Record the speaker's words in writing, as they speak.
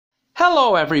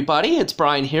Hello everybody, it's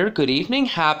Brian here. Good evening.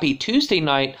 Happy Tuesday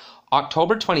night,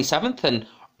 October 27th, and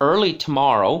early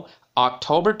tomorrow,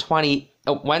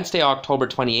 Wednesday, October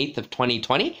 28th of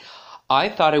 2020. I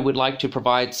thought I would like to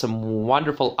provide some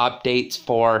wonderful updates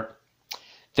for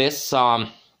this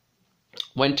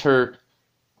winter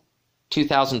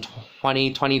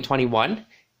 2020-2021,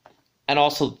 and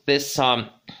also this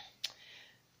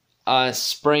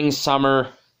spring, summer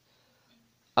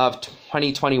of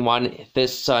 2021,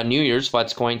 this New Year's,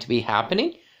 what's going to be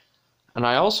happening. And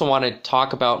I also want to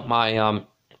talk about my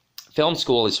film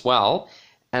school as well,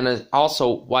 and also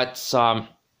what's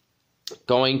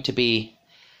going to be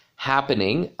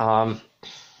happening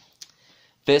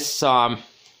this New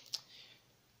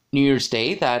Year's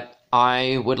Day, that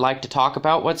I would like to talk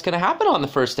about what's going to happen on the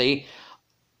first day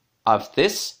of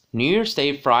this New Year's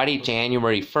Day, Friday,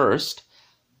 January 1st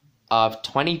of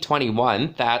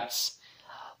 2021. That's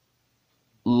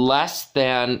less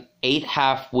than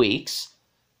 8.5 weeks,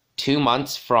 2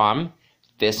 months from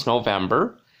this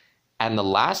November, and the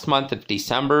last month of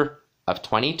December of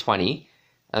 2020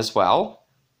 as well.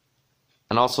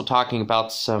 And also talking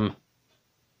about some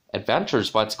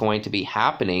adventures, what's going to be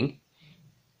happening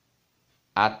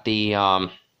at the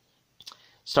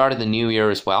start of the new year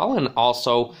as well. And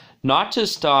also not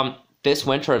just this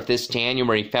winter of this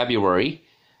January, February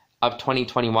of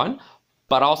 2021,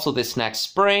 but also this next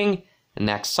spring,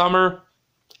 next summer,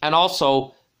 and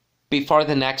also before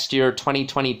the next year,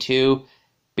 2022,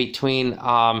 between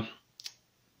and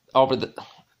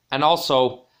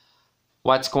also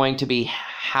what's going to be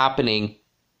happening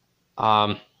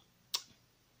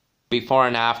before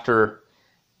and after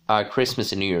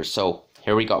Christmas and New Year's. So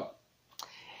here we go.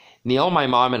 Neil, my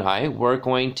mom, and I, we're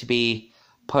going to be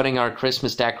putting our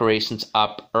Christmas decorations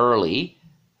up early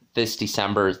this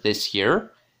December this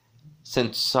year,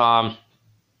 since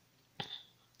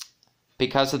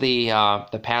because of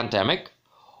the pandemic.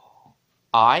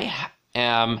 I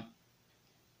am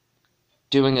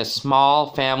doing a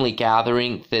small family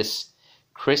gathering this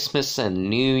Christmas and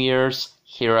New Year's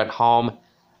here at home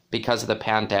because of the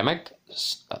pandemic.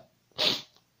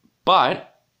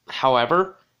 But,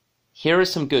 however, here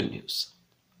is some good news.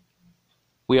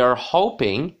 We are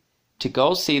hoping to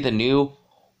go see the new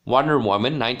Wonder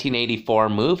Woman 1984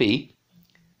 movie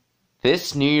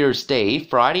this New Year's Day,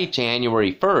 Friday,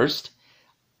 January 1st,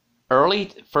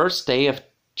 early first day of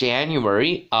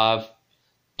January of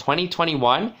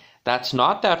 2021. That's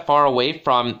not that far away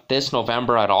from this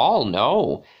November at all,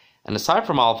 no. And aside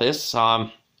from all this,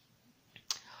 I'm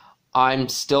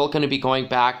still going to be going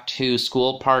back to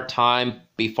school part-time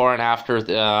before and after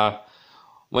the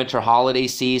winter holiday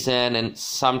season, and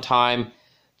sometime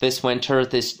this winter,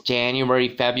 this January,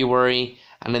 February,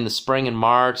 and in the spring and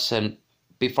March, and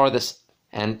before this,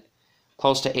 and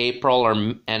close to April,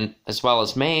 and as well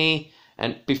as May,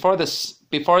 and before this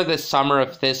summer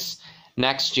of this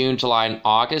next June, July, and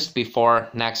August, before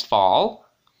next fall.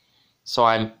 So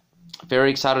I'm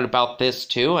very excited about this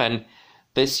too. And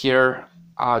this year,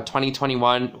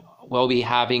 2021, we'll be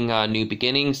having new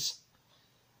beginnings,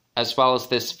 as well as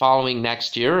this following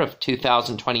next year of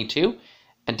 2022,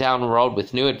 and down the road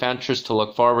with new adventures to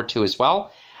look forward to as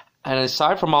well. And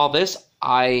aside from all this,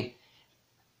 I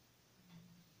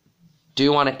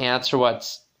do want to answer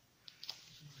what's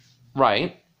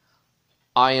right.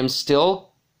 I am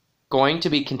still going to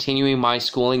be continuing my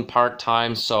schooling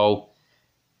part-time, so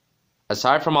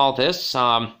aside from all this,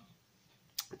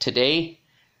 today,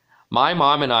 my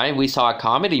mom and I, we saw a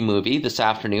comedy movie this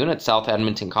afternoon at South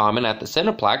Edmonton Common at the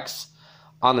Cineplex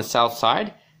on the south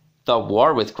side, The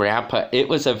War with Grandpa. It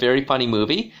was a very funny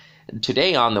movie.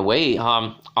 Today on the way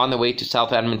to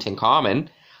South Edmonton Common,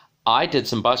 I did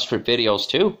some bus trip videos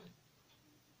too.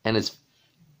 And it's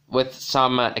with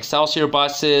some Excelsior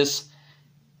buses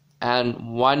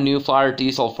and one New Flyer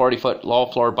diesel 40-foot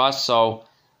low-floor bus. So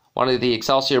one of the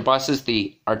Excelsior buses,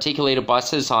 the articulated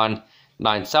buses on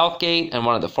 9 Southgate, and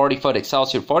one of the 40-foot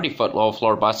Excelsior 40-foot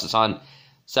low-floor buses on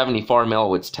 74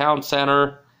 Millwoods Town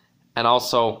Center, and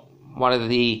also one of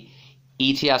the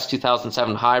ETS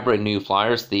 2007 hybrid New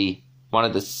Flyers, one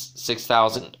of the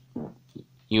 6,000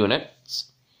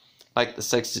 units, like the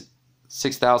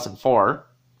 6004.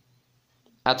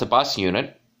 That's a bus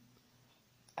unit,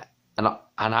 and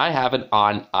I have it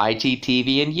on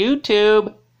IGTV and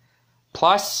YouTube.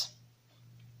 Plus,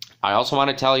 I also want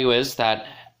to tell you is that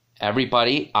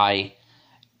everybody, I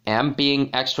am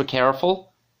being extra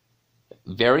careful,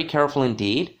 very careful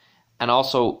indeed, and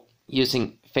also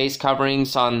using face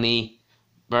coverings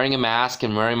wearing a mask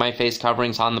and wearing my face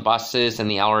coverings on the buses and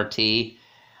the LRT,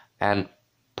 and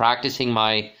practicing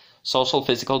my social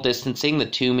physical distancing, the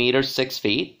 2 meters, 6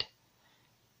 feet,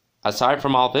 aside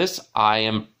from all this, I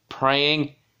am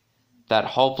praying that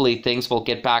hopefully things will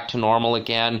get back to normal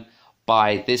again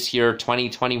by this year,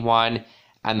 2021,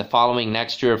 and the following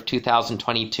next year of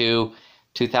 2022,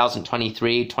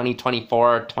 2023,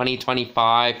 2024,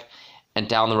 2025, and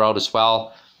down the road as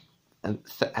well.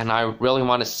 And I really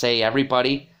want to say,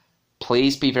 everybody,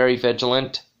 please be very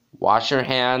vigilant. Wash your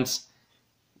hands.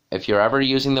 If you're ever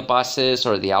using the buses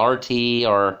or the LRT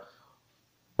or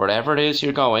wherever it is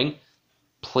you're going,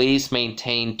 please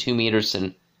maintain 2 meters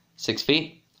and 6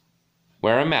 feet.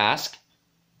 Wear a mask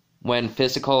when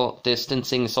physical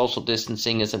distancing, social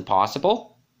distancing isn't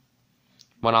possible.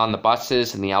 When on the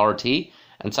buses and the LRT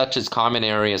and such as common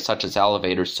areas such as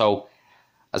elevators. So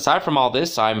aside from all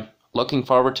this, I'm looking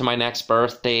forward to my next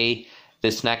birthday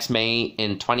this next May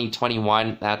in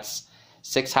 2021. That's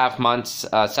 7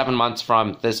 months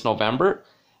from this November.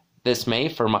 This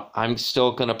May, I'm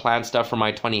still going to plan stuff for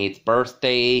my 28th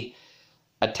birthday,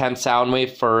 attend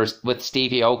Soundwave with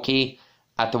Stevie Oki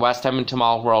at the West Edmonton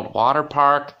Mall World Water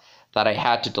Park that I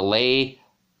had to delay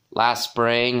last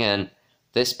spring and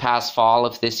this past fall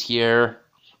of this year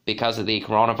because of the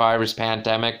coronavirus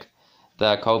pandemic,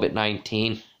 the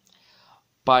COVID-19.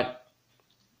 But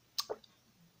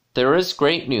there is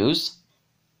great news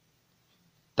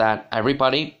that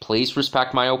everybody, please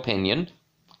respect my opinion.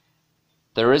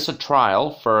 There is a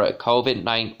trial for a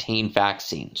COVID-19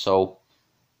 vaccine. So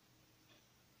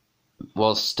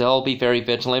we'll still be very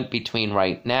vigilant between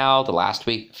right now, the last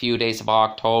few days of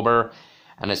October,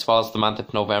 and as well as the month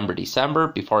of November, December,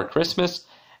 before Christmas,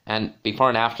 and before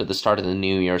and after the start of the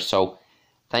new year. So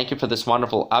thank you for this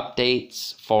wonderful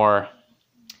updates for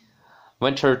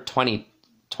winter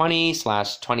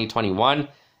 2020/2021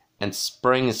 and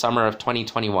spring and summer of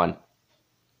 2021.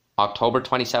 October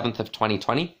 27th of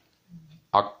 2020,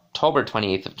 October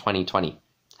 28th of 2020.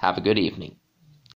 Have a good evening.